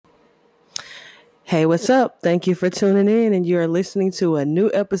Hey, what's up? Thank you for tuning in, and you are listening to a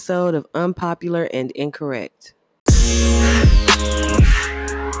new episode of Unpopular and Incorrect.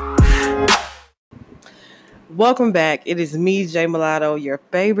 Welcome back. It is me, Jay Mulatto, your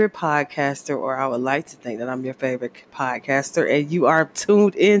favorite podcaster, or I would like to think that I'm your favorite podcaster, and you are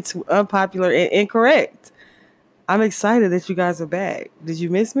tuned in to Unpopular and Incorrect. I'm excited that you guys are back. Did you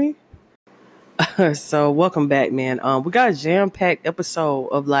miss me? So welcome back, man. We got a jam-packed episode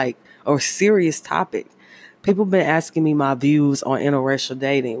of a serious topic. People been asking me my views on interracial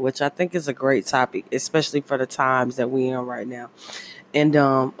dating, which I think is a great topic, especially for the times that we in right now. And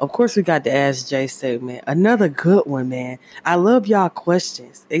of course, we got the Ask Jay segment, another good one, man. I love y'all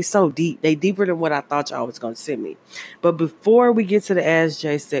questions. They so deep. They deeper than what I thought y'all was gonna send me. But before we get to the Ask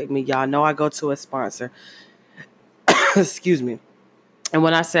Jay segment, y'all know I go to a sponsor. Excuse me. And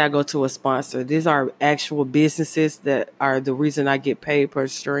when I say I go to a sponsor, these are actual businesses that are the reason I get paid per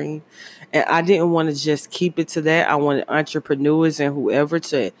stream. And I didn't want to just keep it to that. I wanted entrepreneurs and whoever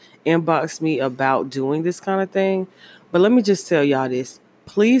to inbox me about doing this kind of thing. But let me just tell y'all this.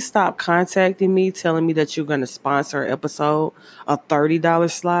 Please stop contacting me telling me that you're going to sponsor an episode, a $30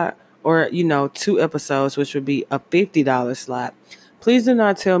 slot, or, 2 episodes, which would be a $50 slot. Please do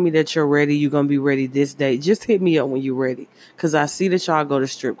not tell me that you're ready. You're going to be ready this day. Just hit me up when you're ready. Because I see that y'all go to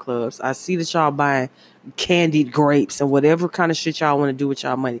strip clubs. I see that y'all buying candied grapes and whatever kind of shit y'all want to do with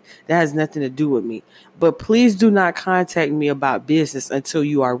y'all money. That has nothing to do with me. But please do not contact me about business until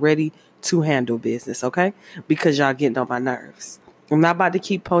you are ready to handle business, okay? Because y'all getting on my nerves. I'm not about to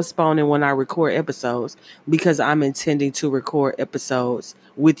keep postponing when I record episodes because I'm intending to record episodes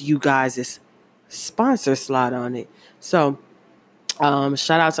with you guys' sponsor slot on it. So,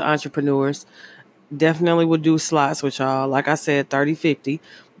 shout out to entrepreneurs. Definitely would do slots with y'all. Like I said, 30, 50.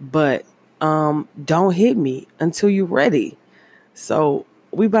 But don't hit me until you're ready. So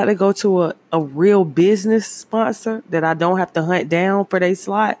we about to go to a real business sponsor that I don't have to hunt down for their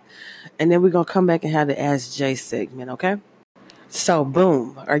slot. And then we're going to come back and have the Ask Jay segment, okay? So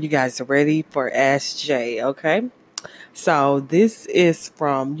boom. Are you guys ready for Ask Jay, okay? So this is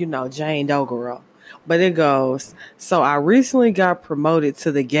from, Jane Doe Girl. But it goes, so I recently got promoted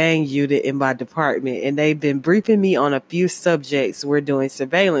to the gang unit in my department, and they've been briefing me on a few subjects we're doing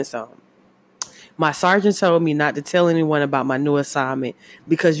surveillance on. My sergeant told me not to tell anyone about my new assignment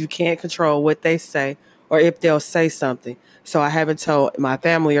because you can't control what they say or if they'll say something. So I haven't told my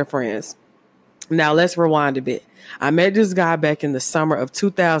family or friends. Now let's rewind a bit. I met this guy back in the summer of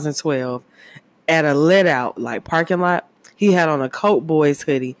 2012 at a let out parking lot. He had on a Coke Boys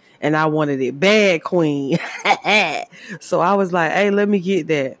hoodie and I wanted it bad, queen. So I was like, hey, let me get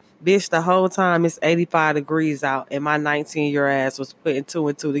that. Bitch, the whole time it's 85 degrees out and my 19-year ass was putting 2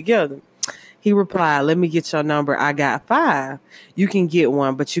 and 2 together. He replied, let me get your number. I got 5. You can get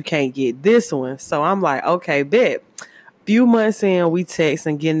one, but you can't get this one. So I'm like, okay, bet. Few months in, we text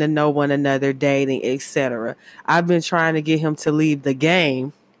and getting to know one another, dating, etc. I've been trying to get him to leave the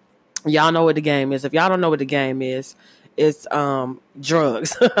game. Y'all know what the game is. If y'all don't know what the game is, it's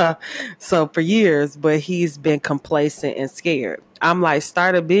drugs. So for years, but he's been complacent and scared. I'm like,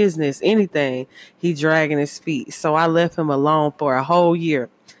 start a business, anything. He dragging his feet. So I left him alone for a whole year.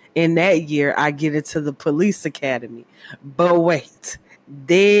 In that year, I get into the police academy. But wait,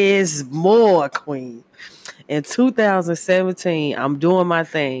 there's more, queen. In 2017, I'm doing my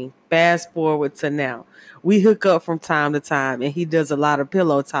thing. Fast forward to now. We hook up from time to time, and he does a lot of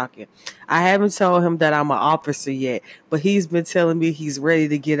pillow talking. I haven't told him that I'm an officer yet, but he's been telling me he's ready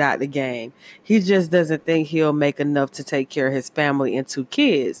to get out the game. He just doesn't think he'll make enough to take care of his family and 2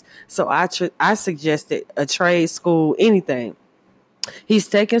 kids. So I suggested a trade school, anything. He's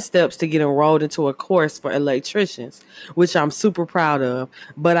taking steps to get enrolled into a course for electricians, which I'm super proud of.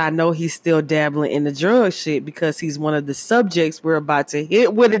 But I know he's still dabbling in the drug shit because he's one of the subjects we're about to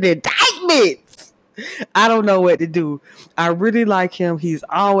hit with an indictment. I don't know what to do. I really like him. He's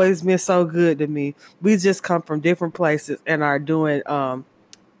always been so good to me. We just come from different places and are doing and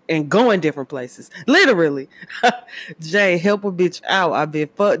going different places. Literally. Jay, help a bitch out. I've been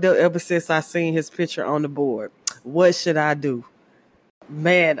fucked up ever since I seen his picture on the board. What should I do?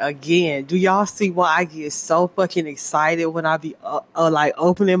 Man, again, do y'all see why I get so fucking excited when I be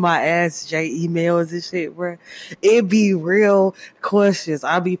opening my Ask Jay emails and shit, bro? It be real questions.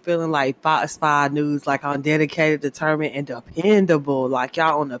 I be feeling like Fox 5 News, like I'm dedicated, determined, and dependable. Like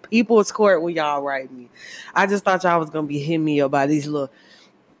y'all on the people's court when y'all write me. I just thought y'all was gonna be hitting me up by these little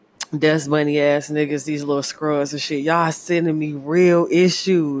Dust Bunny ass niggas, these little scrubs and shit. Y'all sending me real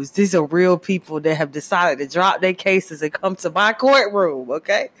issues. These are real people that have decided to drop their cases and come to my courtroom,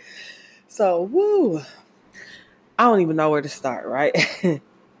 okay? So, woo. I don't even know where to start, right?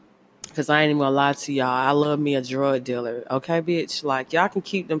 Cause I ain't even gonna lie to y'all. I love me a drug dealer. Okay, bitch. Like y'all can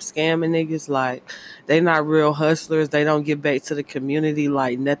keep them scamming niggas. Like they not real hustlers. They don't give back to the community.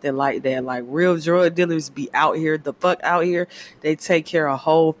 Like nothing like that. Like real drug dealers be out here, the fuck out here. They take care of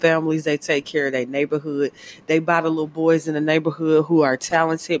whole families. They take care of their neighborhood. They buy the little boys in the neighborhood who are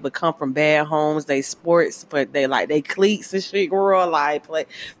talented but come from bad homes. They sports, but they cleats and shit. Girl, like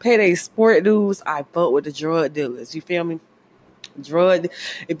pay they sport dues. I fuck with the drug dealers. You feel me? Drug,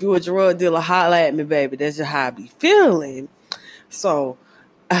 if you a drug dealer, holla at me, baby. That's just how I be feeling. So,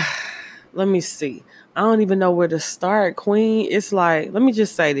 let me see. I don't even know where to start, Queen. It's like, let me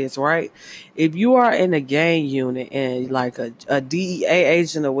just say this, right? If you are in a gang unit and like a DEA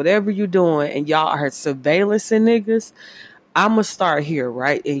agent or whatever you're doing, and y'all are surveillancing niggas, I'ma start here,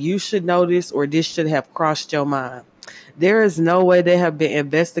 right? And you should know this, or this should have crossed your mind. There is no way they have been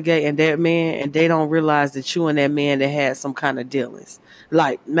investigating that man and they don't realize that you and that man that had some kind of dealings.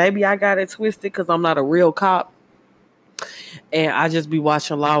 Like maybe I got it twisted because I'm not a real cop and I just be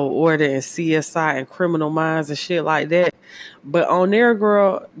watching Law and Order and CSI and Criminal Minds and shit like that. But on there,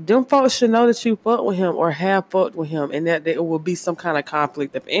 girl, them folks should know that you fucked with him or have fucked with him and that there will be some kind of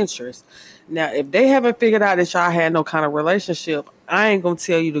conflict of interest. Now, if they haven't figured out that y'all had no kind of relationship, I ain't gonna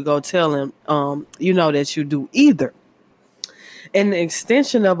tell you to go tell him, that you do either. And the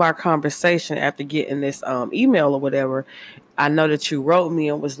extension of our conversation after getting this email or whatever, I know that you wrote me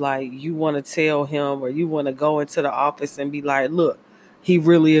and was like, you want to tell him or you want to go into the office and be like, look, he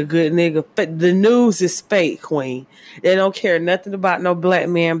really a good nigga. But the news is fake, Queen. They don't care nothing about no black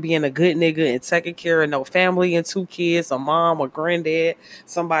man being a good nigga and taking care of no family and 2 kids, a mom, a granddad,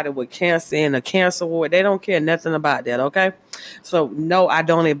 somebody with cancer and a cancer ward. They don't care nothing about that, okay? So, no, I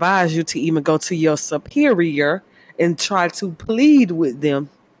don't advise you to even go to your superior and try to plead with them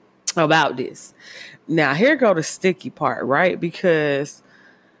about this. Now, here go the sticky part, right? Because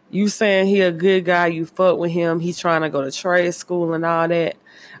you saying he a good guy, you fuck with him, he's trying to go to trade school and all that.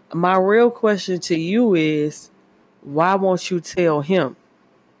 My real question to you is, why won't you tell him?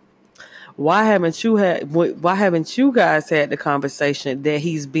 Why haven't you guys had the conversation that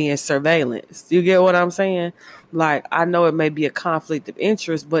he's being surveillanced? You get what I'm saying? Like, I know it may be a conflict of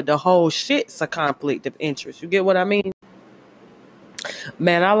interest, but the whole shit's a conflict of interest. You get what I mean?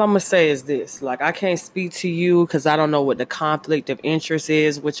 Man, all I'm going to say is this. Like, I can't speak to you because I don't know what the conflict of interest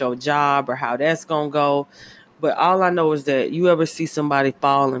is with your job or how that's going to go. But all I know is that you ever see somebody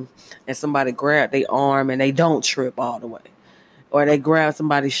falling and somebody grab their arm and they don't trip all the way. Or they grab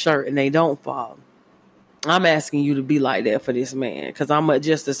somebody's shirt and they don't fall. I'm asking you to be like that for this man because I'm going to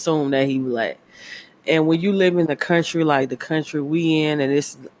just assume that he like. And when you live in the country like the country we in, and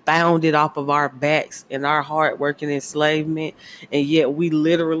it's founded off of our backs and our hard work and enslavement, and yet we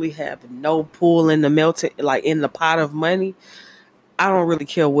literally have no pool in the melting, like in the pot of money, I don't really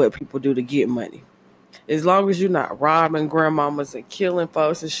care what people do to get money. As long as you're not robbing grandmamas and killing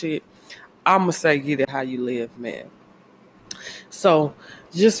folks and shit, I'm going to say get it how you live, man. So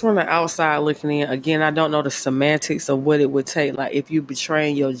just from the outside looking in, again, I don't know the semantics of what it would take, like if you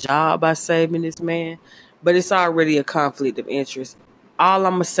betraying your job by saving this man, but it's already a conflict of interest. All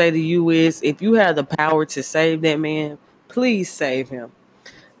I'm going to say to you is, if you have the power to save that man, please save him.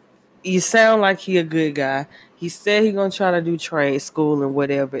 You sound like he a good guy. He said he going to try to do trade school and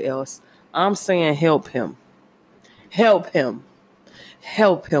whatever else. I'm saying help him. Help him.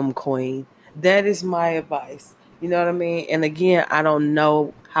 Help him, Queen. That is my advice. You know what I mean? And again, I don't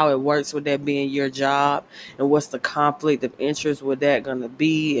know how it works with that being your job and what's the conflict of interest with that going to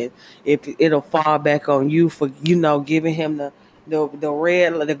be. And if it'll fall back on you for, giving him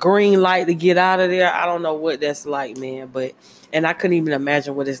the green light to get out of there. I don't know what that's like, man. And I couldn't even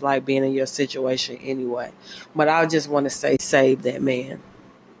imagine what it's like being in your situation anyway. But I just want to say, save that man.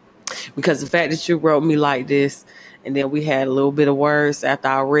 Because the fact that you wrote me like this, and then we had a little bit of words after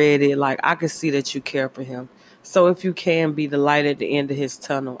I read it, like I could see that you care for him. So if you can be the light at the end of his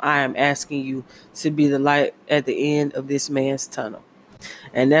tunnel, I am asking you to be the light at the end of this man's tunnel.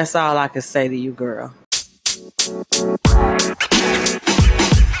 And that's all I can say to you, girl.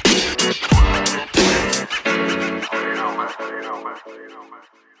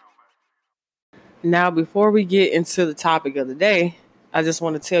 Now, before we get into the topic of the day, I just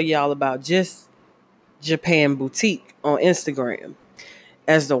want to tell y'all about Just Japan Boutique on Instagram.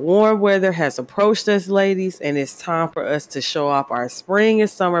 As the warm weather has approached us, ladies, and it's time for us to show off our spring and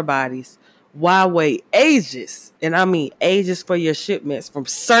summer bodies, why wait ages? And I mean ages for your shipments from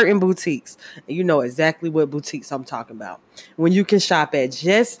certain boutiques. And you know exactly what boutiques I'm talking about. When you can shop at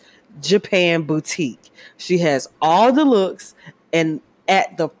Just Japan Boutique. She has all the looks and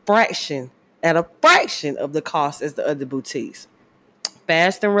at a fraction of the cost as the other boutiques.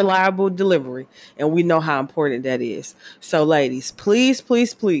 fast and reliable delivery, and we know how important that is. So ladies, please,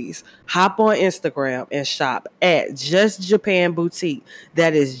 please, please hop on Instagram and shop at Just Japan Boutique.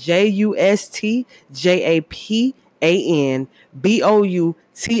 That is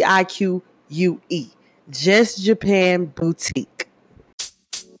JustJapanBoutique. Just Japan Boutique.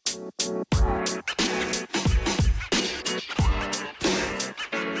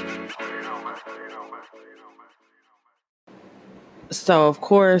 So, of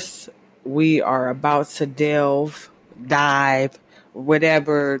course, we are about to dive,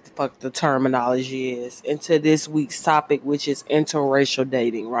 whatever the fuck the terminology is, into this week's topic, which is interracial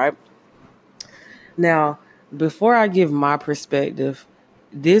dating, right? Now, before I give my perspective,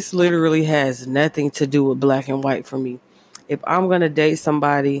 this literally has nothing to do with black and white for me. If I'm going to date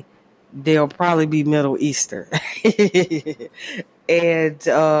somebody, they'll probably be Middle Eastern.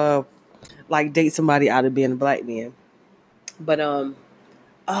 And like date somebody out of being a black man. But I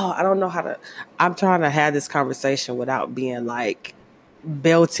don't know how to. I'm trying to have this conversation without being like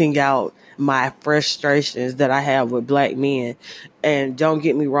belting out my frustrations that I have with black men. And don't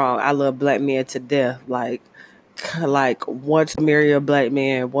get me wrong, I love black men to death. Like want to marry a black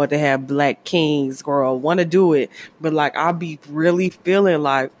man, want to have black kings, girl, want to do it. But like I'll be really feeling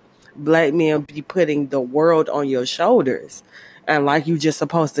like black men be putting the world on your shoulders, and like you just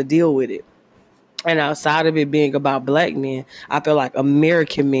supposed to deal with it. And outside of it being about black men, I feel like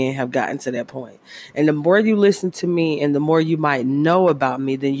American men have gotten to that point. And the more you listen to me and the more you might know about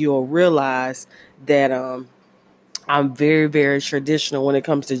me, then you'll realize that I'm very, very traditional when it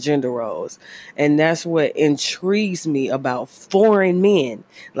comes to gender roles. And that's what intrigues me about foreign men,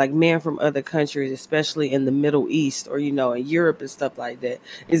 like men from other countries, especially in the Middle East or, in Europe and stuff like that,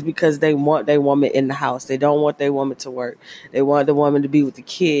 is because they want their woman in the house. They don't want their woman to work. They want the woman to be with the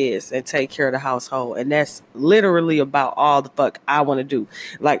kids and take care of the household. And that's literally about all the fuck I want to do.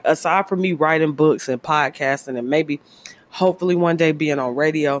 Like, aside from me writing books and podcasting and maybe hopefully one day being on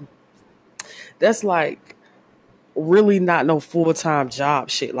radio, that's like really not no full-time job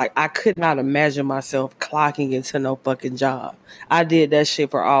shit. Like, I could not imagine myself clocking into no fucking job. I did that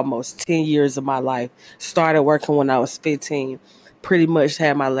shit for almost 10 years of my life. Started working when I was 15. Pretty much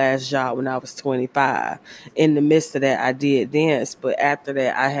had my last job when I was 25. In the midst of that, I did dance. But after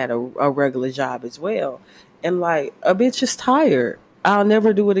that, I had a regular job as well. And like, a bitch is tired. I'll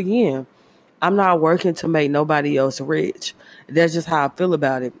never do it again. I'm not working to make nobody else rich. That's just how I feel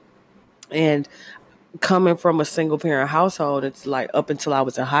about it. And coming from a single parent household, it's like up until I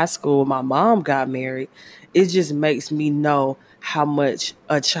was in high school, when my mom got married, it just makes me know how much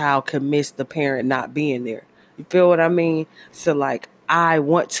a child can miss the parent not being there. You feel what I mean? So like, I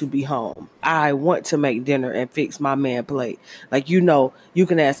want to be home. I want to make dinner and fix my man plate. Like, you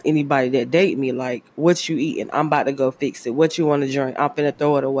can ask anybody that date me, like, what you eating? I'm about to go fix it. What you want to drink? I'm finna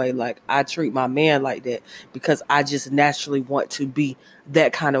throw it away. Like, I treat my man like that because I just naturally want to be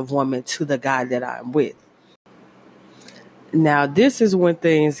that kind of woman to the guy that I'm with. Now, this is when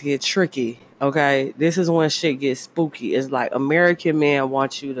things get tricky, okay? This is when shit gets spooky. It's like American men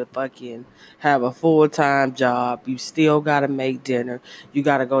want you to fucking have a full-time job. You still got to make dinner. You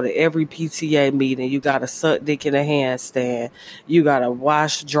got to go to every PTA meeting. You got to suck dick in a handstand. You got to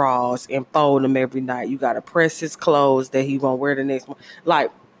wash drawers and fold them every night. You got to press his clothes that he won't wear the next one. Like,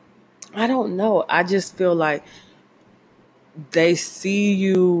 I don't know. I just feel like they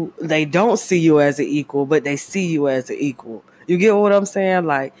don't see you as an equal, but they see you as an equal. You get what I'm saying?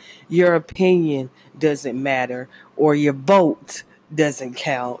 Like, your opinion doesn't matter, or your vote doesn't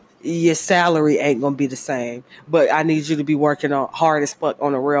count. Your salary ain't gonna be the same, but I need you to be working on hard as fuck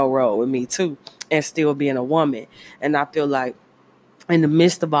on the railroad with me too, and still being a woman. And I feel like in the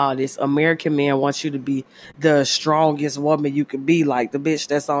midst of all this, American man wants you to be the strongest woman you can be, like the bitch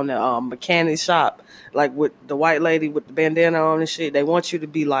that's on the mechanic shop, like with the white lady with the bandana on and shit. They want you to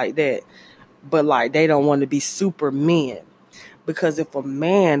be like that, but like they don't want to be super men, because if a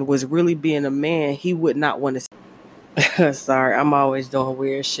man was really being a man, he would not want to. Sorry, I'm always doing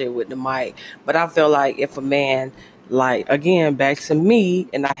weird shit with the mic. But I feel like if a man, like, again, back to me,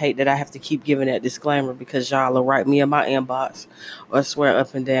 and I hate that I have to keep giving that disclaimer because y'all will write me in my inbox or swear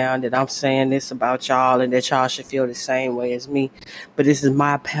up and down that I'm saying this about y'all and that y'all should feel the same way as me. But this is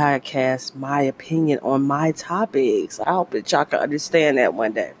my podcast, my opinion on my topics. I hope that y'all can understand that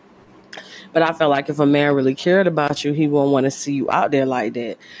one day. But I feel like if a man really cared about you, he won't want to see you out there like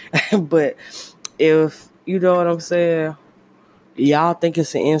that. But if you know what I'm saying, y'all think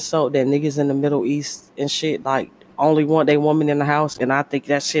it's an insult that niggas in the Middle East and shit like only want their woman in the house, and I think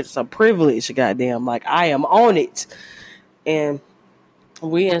that shit's a privilege. Goddamn, like I am on it. And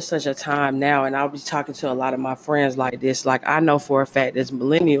we in such a time now, and I'll be talking to a lot of my friends like this. Like, I know for a fact as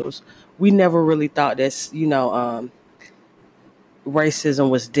millennials, we never really thought that, racism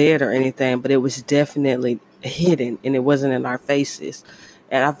was dead or anything, but it was definitely hidden and it wasn't in our faces.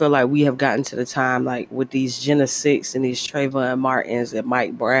 And I feel like we have gotten to the time, like with these Jenna Six and these Trayvon Martins and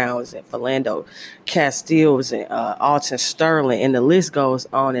Mike Browns and Philando Castiles and Alton Sterling, and the list goes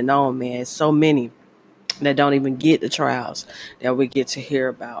on, man. So many that don't even get the trials that we get to hear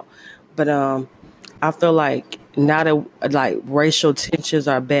about. But I feel like now that like racial tensions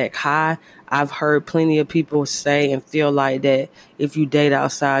are back high, I've heard plenty of people say and feel like that if you date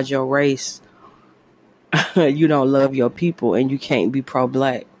outside your race, you don't love your people and you can't be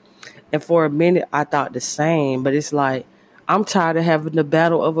pro-black. And for a minute, I thought the same, but it's like I'm tired of having the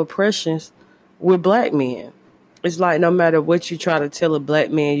battle of oppressions with black men. It's like no matter what you try to tell a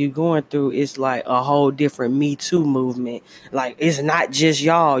black man you're going through, it's like a whole different Me Too movement. Like, it's not just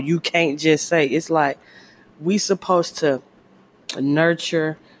y'all. You can't just say. It's like we supposed to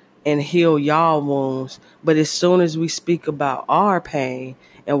nurture and heal y'all wounds, but as soon as we speak about our pain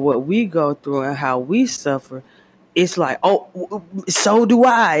and what we go through and how we suffer, it's like, oh, so do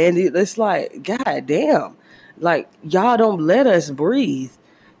I. And it's like, God damn. Like, y'all don't let us breathe.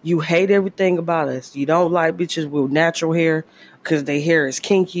 You hate everything about us. You don't like bitches with natural hair because their hair is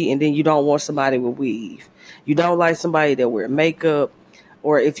kinky, and then you don't want somebody with weave. You don't like somebody that wear makeup,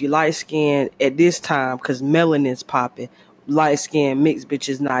 or if you light skin at this time because melanin's popping, light skin mixed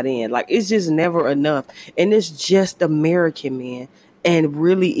bitches not in. Like, it's just never enough. And it's just American men. And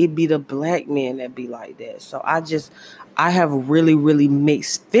really, it be the black men that be like that. So I have really, really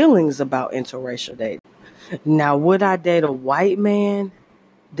mixed feelings about interracial dating. Now, would I date a white man?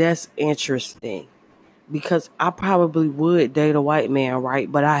 That's interesting because I probably would date a white man,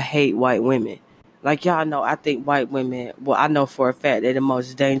 right? But I hate white women. Like, y'all know, I think white women, well, I know for a fact they're the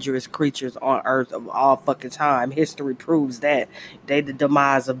most dangerous creatures on earth of all fucking time. History proves that. They the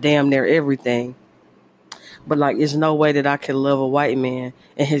demise of damn near everything. But like, there's no way that I can love a white man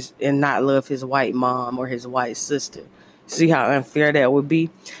and not love his white mom or his white sister. See how unfair that would be?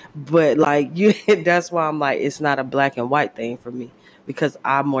 But like, that's why I'm like, it's not a black and white thing for me, because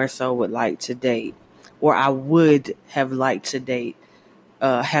I more so would like to date, or I would have liked to date,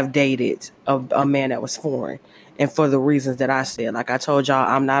 have dated a man that was foreign. And for the reasons that I said, like I told y'all,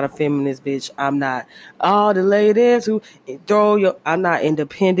 I'm not a feminist, bitch. I'm not all the ladies who I'm not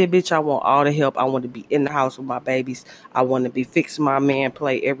independent, bitch. I want all the help. I want to be in the house with my babies. I want to be fixing my man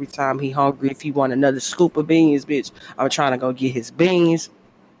plate every time he hungry. If he want another scoop of beans, bitch, I'm trying to go get his beans.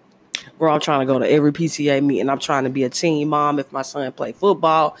 We're all trying to go to every PTA meeting. I'm trying to be a team mom if my son play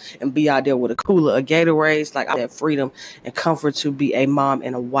football and be out there with a cooler of Gatorades. Like, I have freedom and comfort to be a mom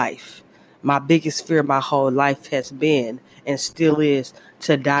and a wife. My biggest fear my whole life has been and still is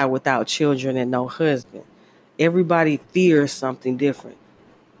to die without children and no husband. Everybody fears something different.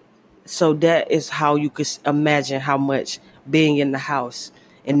 So that is how you could imagine how much being in the house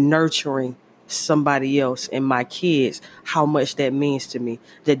and nurturing somebody else and my kids, how much that means to me.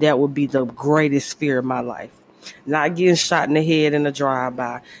 That would be the greatest fear of my life. Not getting shot in the head in a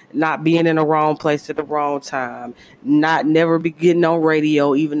drive-by, not being in the wrong place at the wrong time, not never be getting on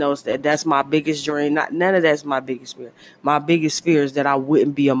radio, even though that's my biggest dream. None of that's my biggest fear. My biggest fear is that I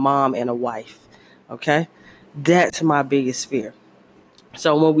wouldn't be a mom and a wife. Okay? That's my biggest fear.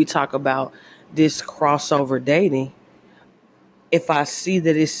 So when we talk about this crossover dating, if I see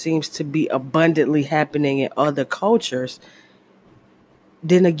that it seems to be abundantly happening in other cultures,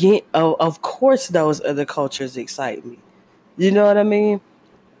 then again, of course, those other cultures excite me. You know what I mean?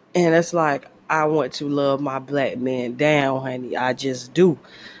 And it's like, I want to love my black man down, honey. I just do.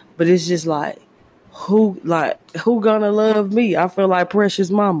 But it's just like, who gonna love me? I feel like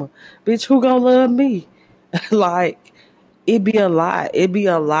Precious Mama. Bitch, who gonna love me? Like, it'd be a lot. It'd be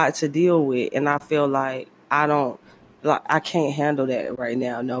a lot to deal with. And I feel like I can't handle that right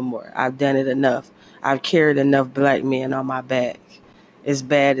now no more. I've done it enough. I've carried enough black men on my back. As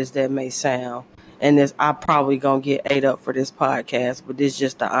bad as that may sound. And I probably gonna get ate up for this podcast, but this is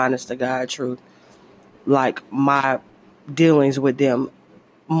just the honest to God truth. Like, my dealings with them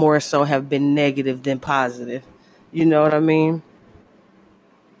more so have been negative than positive. You know what I mean?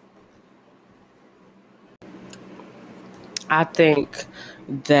 I think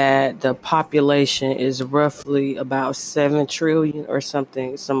that the population is roughly about 7 trillion or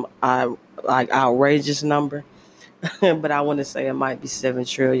something, some like outrageous number. But I want to say it might be 7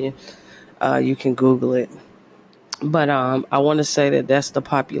 trillion. You can Google it. But I want to say that that's the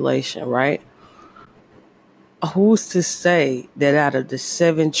population, right? Who's to say that out of the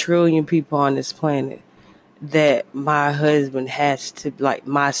 7 trillion people on this planet, that my husband has to, like,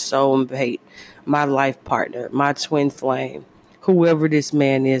 my soulmate, my life partner, my twin flame, whoever this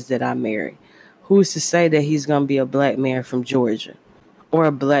man is that I marry. Who's to say that he's going to be a black man from Georgia or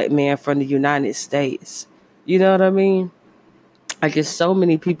a black man from the United States? You know what I mean? Like, there's so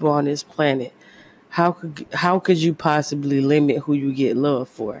many people on this planet. How could you possibly limit who you get love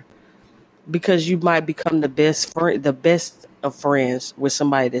for? Because you might become the best friend, the best of friends with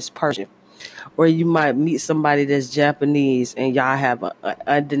somebody that's Persian, or you might meet somebody that's Japanese and y'all have a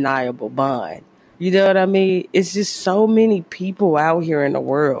undeniable bond. You know what I mean? It's just so many people out here in the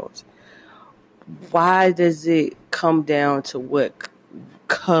world. Why does it come down to what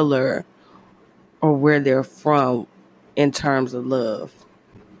color or where they're from in terms of love?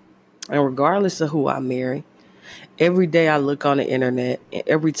 And regardless of who I marry, every day I look on the internet, and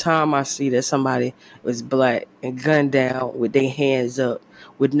every time I see that somebody was black and gunned down with their hands up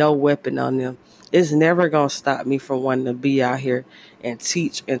with no weapon on them, it's never going to stop me from wanting to be out here and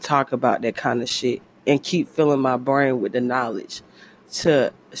teach and talk about that kind of shit and keep filling my brain with the knowledge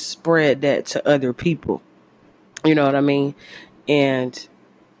to spread that to other people. You know what I mean? And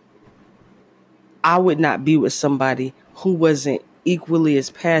I would not be with somebody who wasn't equally as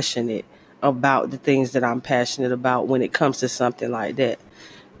passionate about the things that I'm passionate about when it comes to something like that.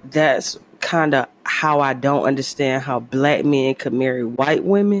 That's kind of how I don't understand how black men could marry white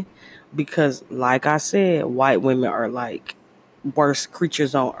women, because, like I said, white women are like worst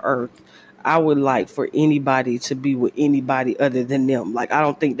creatures on earth. I would like for anybody to be with anybody other than them. Like, I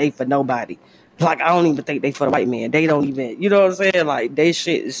don't think they for nobody. Like, I don't even think they for the white man. They don't even, you know what I'm saying? Like, they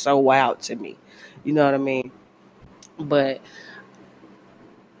shit is so wild to me. You know what I mean? But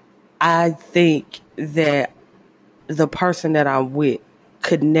I think that the person that I'm with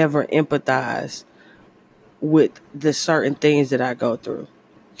could never empathize with the certain things that I go through.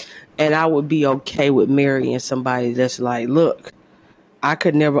 And I would be okay with marrying somebody that's like, look, I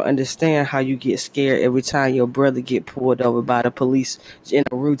could never understand how you get scared every time your brother get pulled over by the police in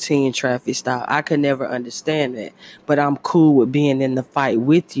a routine traffic stop. I could never understand that. But I'm cool with being in the fight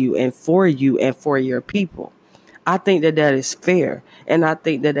with you and for your people. I think that that is fair. And I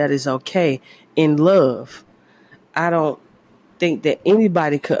think that that is okay in love. I don't think that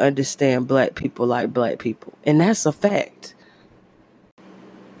anybody could understand black people like black people. And that's a fact.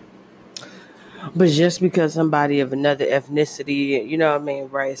 But just because somebody of another ethnicity, you know what I mean,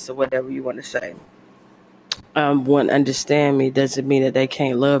 race or whatever you want to say, won't understand me doesn't mean that they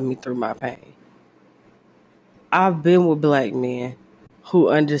can't love me through my pain. I've been with black men who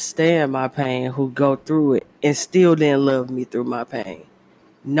understand my pain, who go through it and still didn't love me through my pain,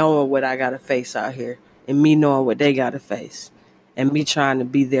 knowing what I gotta face out here and me knowing what they gotta face and me trying to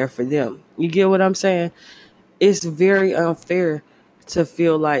be there for them. You get what I'm saying? It's very unfair to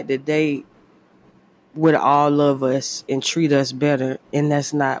feel like that they would all love us and treat us better, and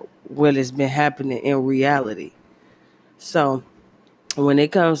that's not what has been happening in reality. So when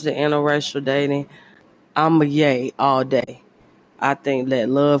it comes to interracial dating, I'm a yay all day. I think that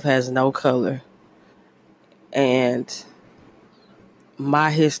love has no color, and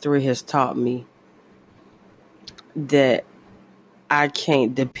my history has taught me that I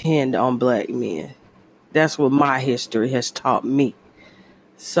can't depend on black men. That's what my history has taught me.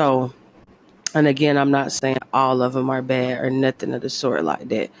 So, and again, I'm not saying all of them are bad or nothing of the sort like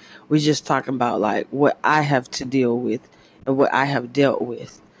that. We're just talking about like what I have to deal with and what I have dealt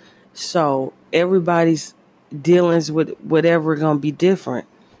with. So everybody's dealings with whatever gonna be different.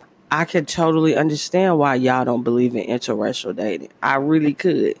 I could totally understand why y'all don't believe in interracial dating. I really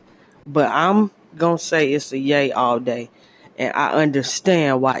could. But I'm gonna say it's a yay all day. And I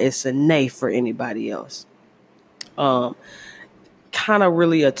understand why it's a nay for anybody else. Um, Kind of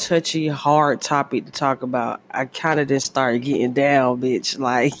really a touchy, hard topic to talk about. I kind of just started getting down, bitch.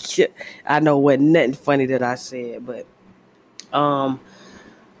 Like, I know wasn't nothing funny that I said, but um,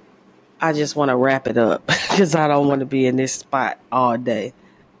 I just want to wrap it up because I don't want to be in this spot all day.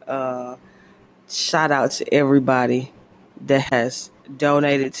 Uh, Shout out to everybody that has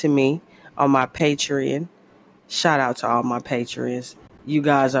donated to me on my Patreon. Shout out to all my patrons. You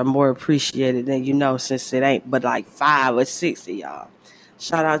guys are more appreciated than you know, since it ain't but like 5 or 6 of y'all.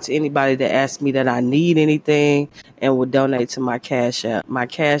 Shout out to anybody that asks me that I need anything and will donate to my Cash App. My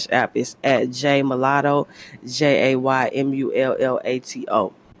Cash App is at JMulatto,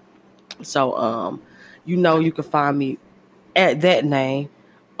 JAYMULLATO. So you know you can find me at that name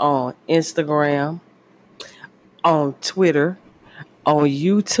on Instagram, on Twitter, on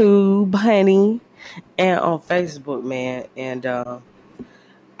YouTube, honey, and on Facebook, man. And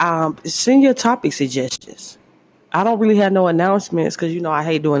send your topic suggestions. I don't really have no announcements because I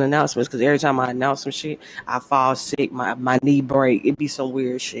hate doing announcements because every time I announce some shit, I fall sick, my knee break. It be some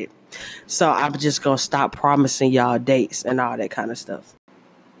weird shit. So I'm just gonna stop promising y'all dates and all that kind of stuff.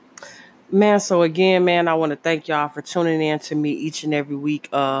 Man, so again, man, I want to thank y'all for tuning in to me each and every week.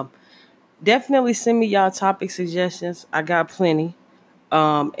 Definitely send me y'all topic suggestions. I got plenty.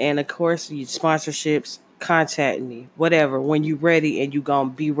 And of course, you sponsorships, contact me, whatever, when you ready and you gonna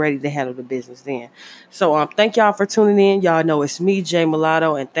be ready to handle the business then. So thank y'all for tuning in. Y'all know it's me, Jay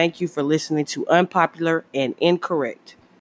Mulatto, and thank you for listening to Unpopular and Incorrect.